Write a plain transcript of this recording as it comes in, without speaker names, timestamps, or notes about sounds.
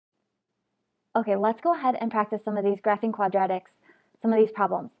Okay, let's go ahead and practice some of these graphing quadratics, some of these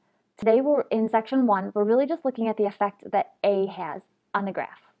problems. Today we're in section 1, we're really just looking at the effect that A has on the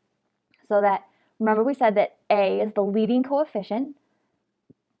graph. So that, remember we said that A is the leading coefficient,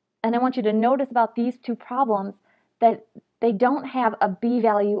 and I want you to notice about these two problems that they don't have a B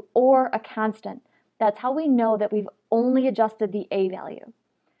value or a constant. That's how we know that we've only adjusted the A value.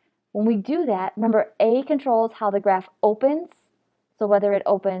 When we do that, remember A controls how the graph opens, so whether it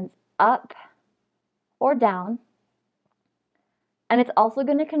opens up or down, and it's also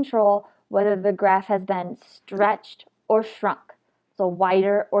going to control whether the graph has been stretched or shrunk, so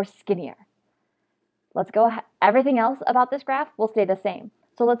wider or skinnier. Let's go, everything else about this graph will stay the same.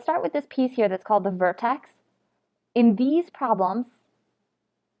 So let's start with this piece here that's called the vertex. In these problems,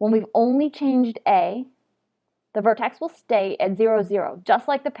 when we've only changed A, the vertex will stay at 0, 0, just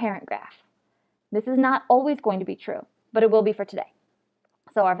like the parent graph. This is not always going to be true, but it will be for today.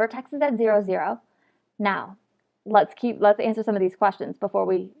 So our vertex is at 0, 0. Now, let's answer some of these questions before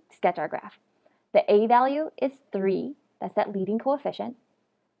we sketch our graph. The A value is 3, that's that leading coefficient.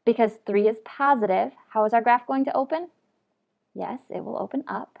 Because 3 is positive, how is our graph going to open? Yes, it will open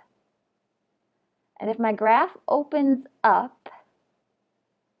up. And if my graph opens up,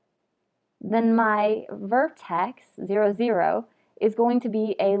 then my vertex, 0, 0, is going to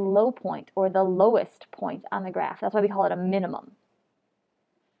be a low point, or the lowest point on the graph. That's why we call it a minimum.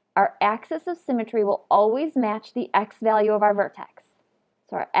 Our axis of symmetry will always match the x value of our vertex.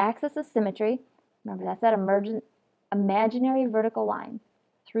 So our axis of symmetry, remember that's that imaginary vertical line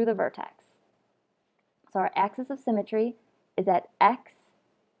through the vertex. So our axis of symmetry is that x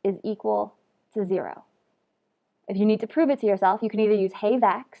is equal to 0. If you need to prove it to yourself, you can either use Hay of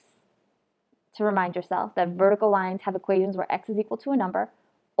X to remind yourself that vertical lines have equations where x is equal to a number,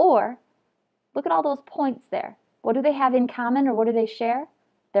 or look at all those points there. What do they have in common, or what do they share?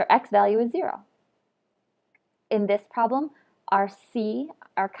 Their x value is 0. In this problem, our c,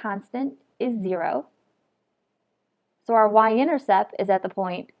 our constant, is 0. So our y-intercept is at the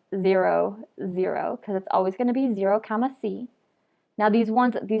point 0, 0, because it's always going to be 0, comma c. Now these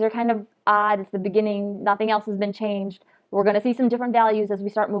are kind of odd. It's the beginning. Nothing else has been changed. We're going to see some different values as we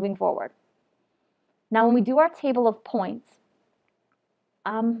start moving forward. Now when we do our table of points,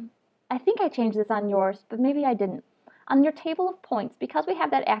 I think I changed this on yours, but maybe I didn't. On your table of points, because we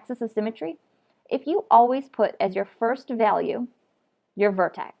have that axis of symmetry, if you always put as your first value your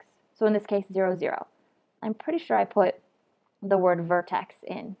vertex, so in this case 0, 0, I'm pretty sure I put the word vertex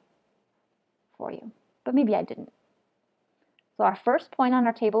in for you, but maybe I didn't. So our first point on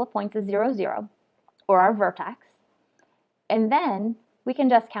our table of points is 0, 0, or our vertex, and then we can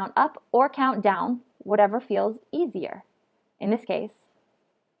just count up or count down, whatever feels easier. In this case,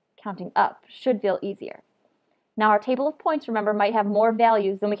 counting up should feel easier. Now our table of points, remember, might have more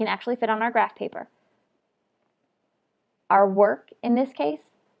values than we can actually fit on our graph paper. Our work in this case,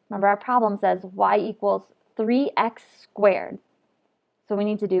 remember our problem says y equals 3x squared. So we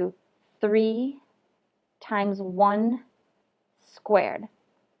need to do 3 times 1 squared.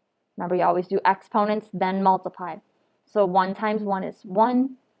 Remember, you always do exponents, then multiply. So 1 times 1 is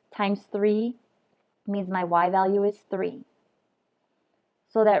 1, times 3 means my y value is 3.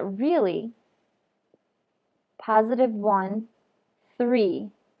 So that really, positive 1,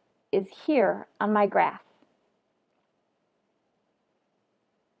 3 is here on my graph.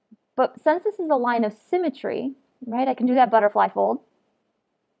 But since this is a line of symmetry, right, I can do that butterfly fold,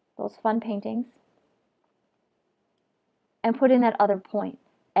 those fun paintings, and put in that other point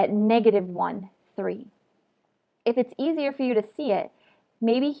at negative 1, 3. If it's easier for you to see it,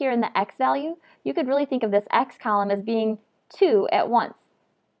 maybe here in the x value, you could really think of this x column as being 2 at once.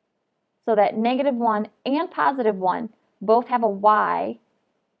 So that negative 1 and positive 1 both have a y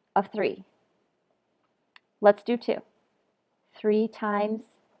of 3. Let's do 2. 3 times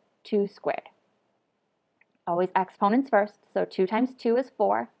 2 squared. Always exponents first, so 2 times 2 is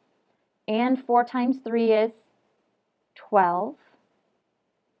 4, and 4 times 3 is 12.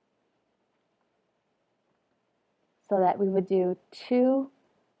 So that we would do 2,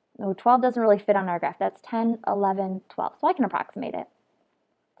 no, 12 doesn't really fit on our graph. That's 10, 11, 12. So I can approximate it.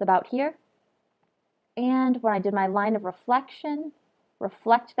 It's about here. And when I did my line of reflection,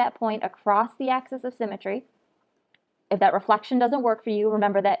 reflect that point across the axis of symmetry. If that reflection doesn't work for you,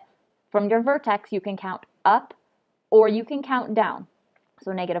 remember that from your vertex you can count up or you can count down.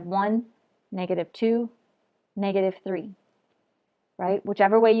 So negative 1, negative 2, negative 3. Right?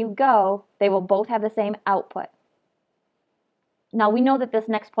 Whichever way you go, they will both have the same output. Now we know that this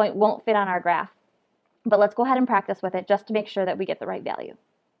next point won't fit on our graph, but let's go ahead and practice with it just to make sure that we get the right value.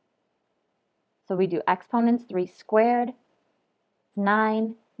 So we do exponents, 3 squared,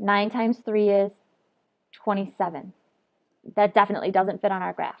 9, 9 times 3 is 27. That definitely doesn't fit on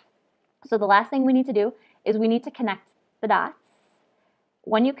our graph. So the last thing we need to do is we need to connect the dots.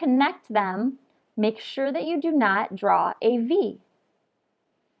 When you connect them, make sure that you do not draw a V.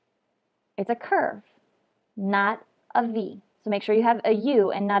 It's a curve, not a V. So make sure you have a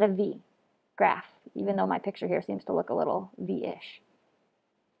U and not a V graph, even though my picture here seems to look a little V-ish.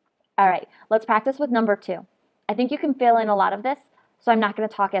 All right, let's practice with number 2. I think you can fill in a lot of this, so I'm not going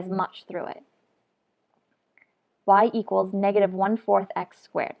to talk as much through it. Y equals negative 1/4 x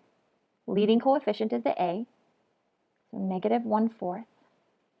squared. Leading coefficient is the A, so negative 1/4.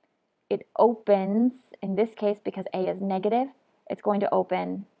 It opens, in this case, because A is negative, it's going to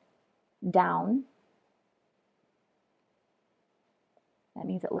open down. That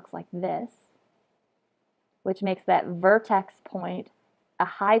means it looks like this, which makes that vertex point a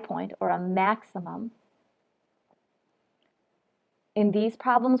high point or a maximum. In these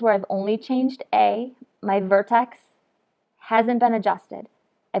problems where I've only changed A, my vertex hasn't been adjusted.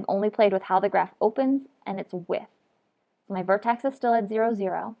 I've only played with how the graph opens and its width. So my vertex is still at 0,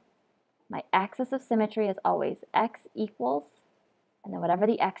 0. My axis of symmetry is always x equals, and then whatever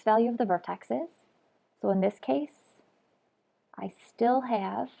the x value of the vertex is. So in this case, I still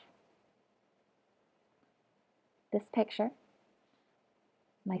have this picture.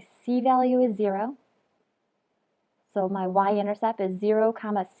 My c value is 0. So my y-intercept is 0,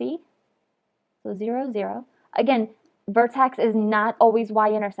 c. So 0, 0. Again, vertex is not always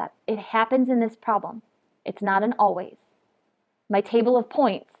y-intercept. It happens in this problem. It's not an always. My table of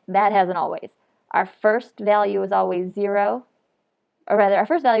points, that has an always. Our first value is always 0, or rather, our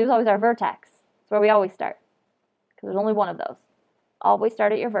first value is always our vertex. It's where we always start, because there's only one of those. Always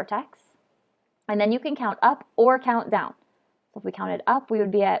start at your vertex, and then you can count up or count down. So if we counted up, we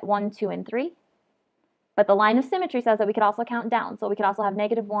would be at 1, 2, and 3. But the line of symmetry says that we could also count down. So we could also have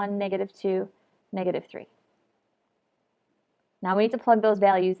negative 1, negative 2, negative 3. Now we need to plug those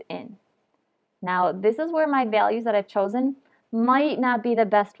values in. Now this is where my values that I've chosen might not be the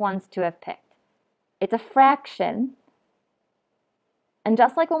best ones to have picked. It's a fraction. And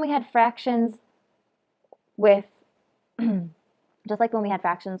just like when we had fractions with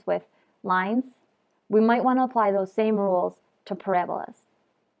lines, we might want to apply those same rules to parabolas.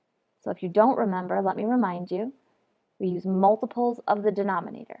 So if you don't remember, let me remind you, we use multiples of the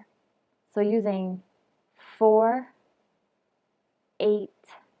denominator. So using 4, 8,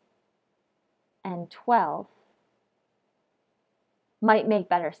 and 12 might make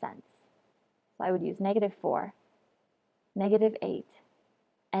better sense. So I would use negative 4, negative 8,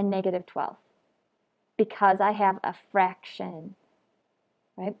 and negative 12 because I have a fraction,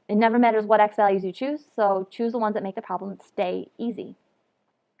 right? It never matters what x values you choose, so choose the ones that make the problem stay easy.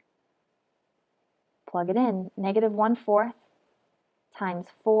 Plug it in. Negative 1/4 times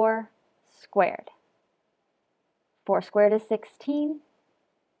 4 squared. 4 squared is 16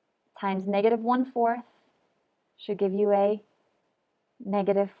 times negative 1/4 should give you a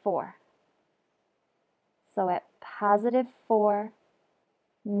negative 4. So at positive 4,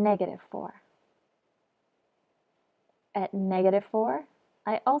 negative 4. At negative 4,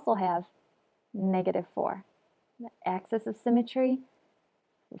 I also have negative 4. The axis of symmetry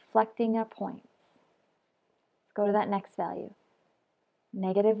reflecting a point. Let's go to that next value.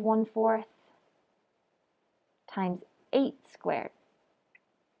 Negative 1/4 times 8 squared.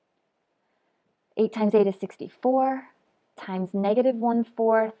 8 times 8 is 64, times negative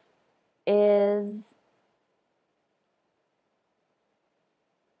 1/4 is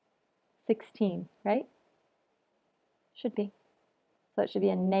 16, right? Should be. So it should be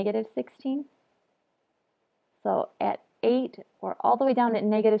a negative 16. So at 8, we're all the way down at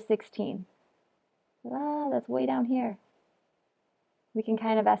negative 16. That's way down here. We can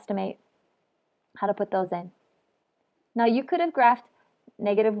kind of estimate how to put those in. Now you could have graphed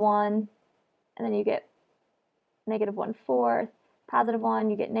negative 1, and then you get negative 1/4, positive 1,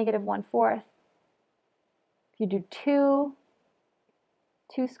 you get negative 1/4. If you do 2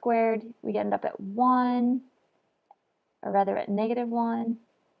 squared, we end up at 1, or rather at negative 1.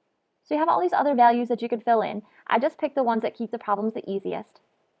 So you have all these other values that you could fill in. I just picked the ones that keep the problems the easiest.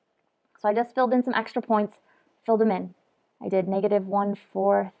 So I just filled in some extra points, filled them in. I did negative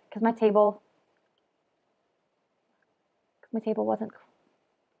 1/4 because my table wasn't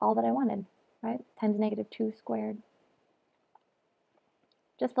all that I wanted, right? Times negative 2 squared.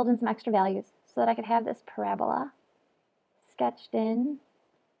 Just filled in some extra values so that I could have this parabola sketched in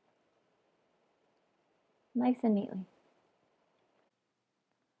nice and neatly.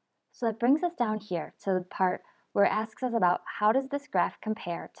 So that brings us down here to the part where it asks us about how does this graph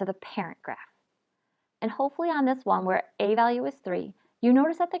compare to the parent graph. And hopefully on this one where a value is 3, you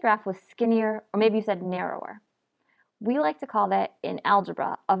notice that the graph was skinnier, or maybe you said narrower. We like to call that in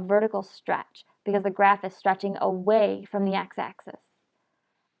algebra a vertical stretch because the graph is stretching away from the x-axis.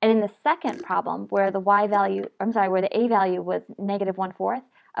 And in the second problem, where the where the a value was -1/4,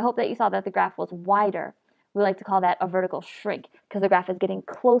 I hope that you saw that the graph was wider. We like to call that a vertical shrink because the graph is getting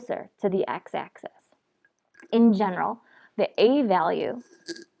closer to the x-axis. In general, the a value,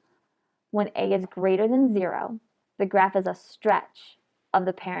 when a is greater than 0, the graph is a stretch of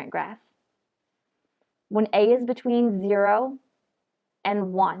the parent graph. When a is between 0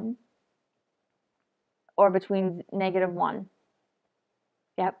 and 1, or between -1,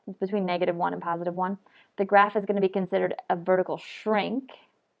 between -1 and +1, the graph is going to be considered a vertical shrink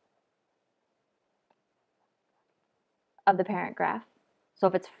of the parent graph. So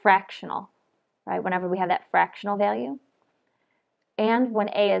if it's fractional, right, whenever we have that fractional value. And when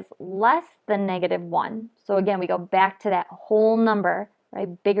a is less than -1, so again, we go back to that whole number,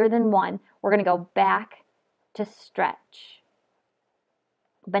 right, bigger than 1, we're going to go back to stretch.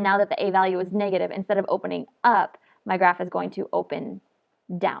 But now that the a value is negative, instead of opening up, my graph is going to open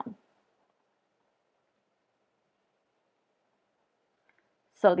down.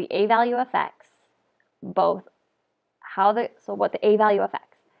 So the a value affects both what the a value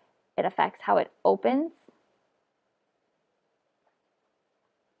affects. It affects how it opens.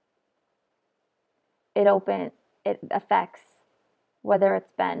 It affects whether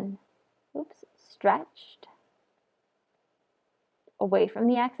it's been stretched away from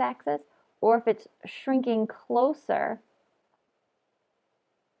the x-axis, or if it's shrinking closer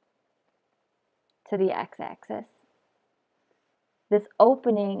to the x-axis. This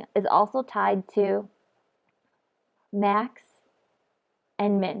opening is also tied to max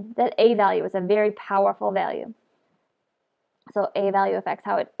and min. That a value is a very powerful value. So a value affects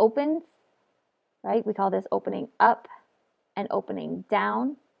how it opens, right? We call this opening up and opening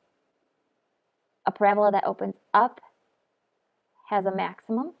down. A parabola that opens up has a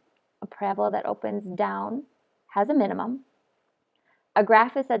maximum. A parabola that opens down has a minimum. A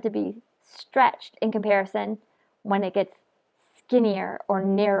graph is said to be stretched in comparison when it gets skinnier or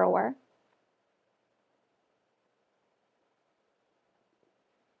narrower.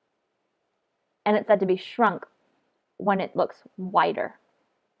 And it's said to be shrunk when it looks wider.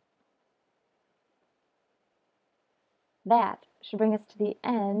 That should bring us to the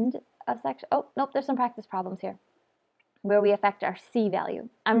end of section. Oh, nope, there's some practice problems here where we affect our C value.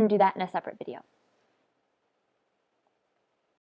 I'm going to do that in a separate video.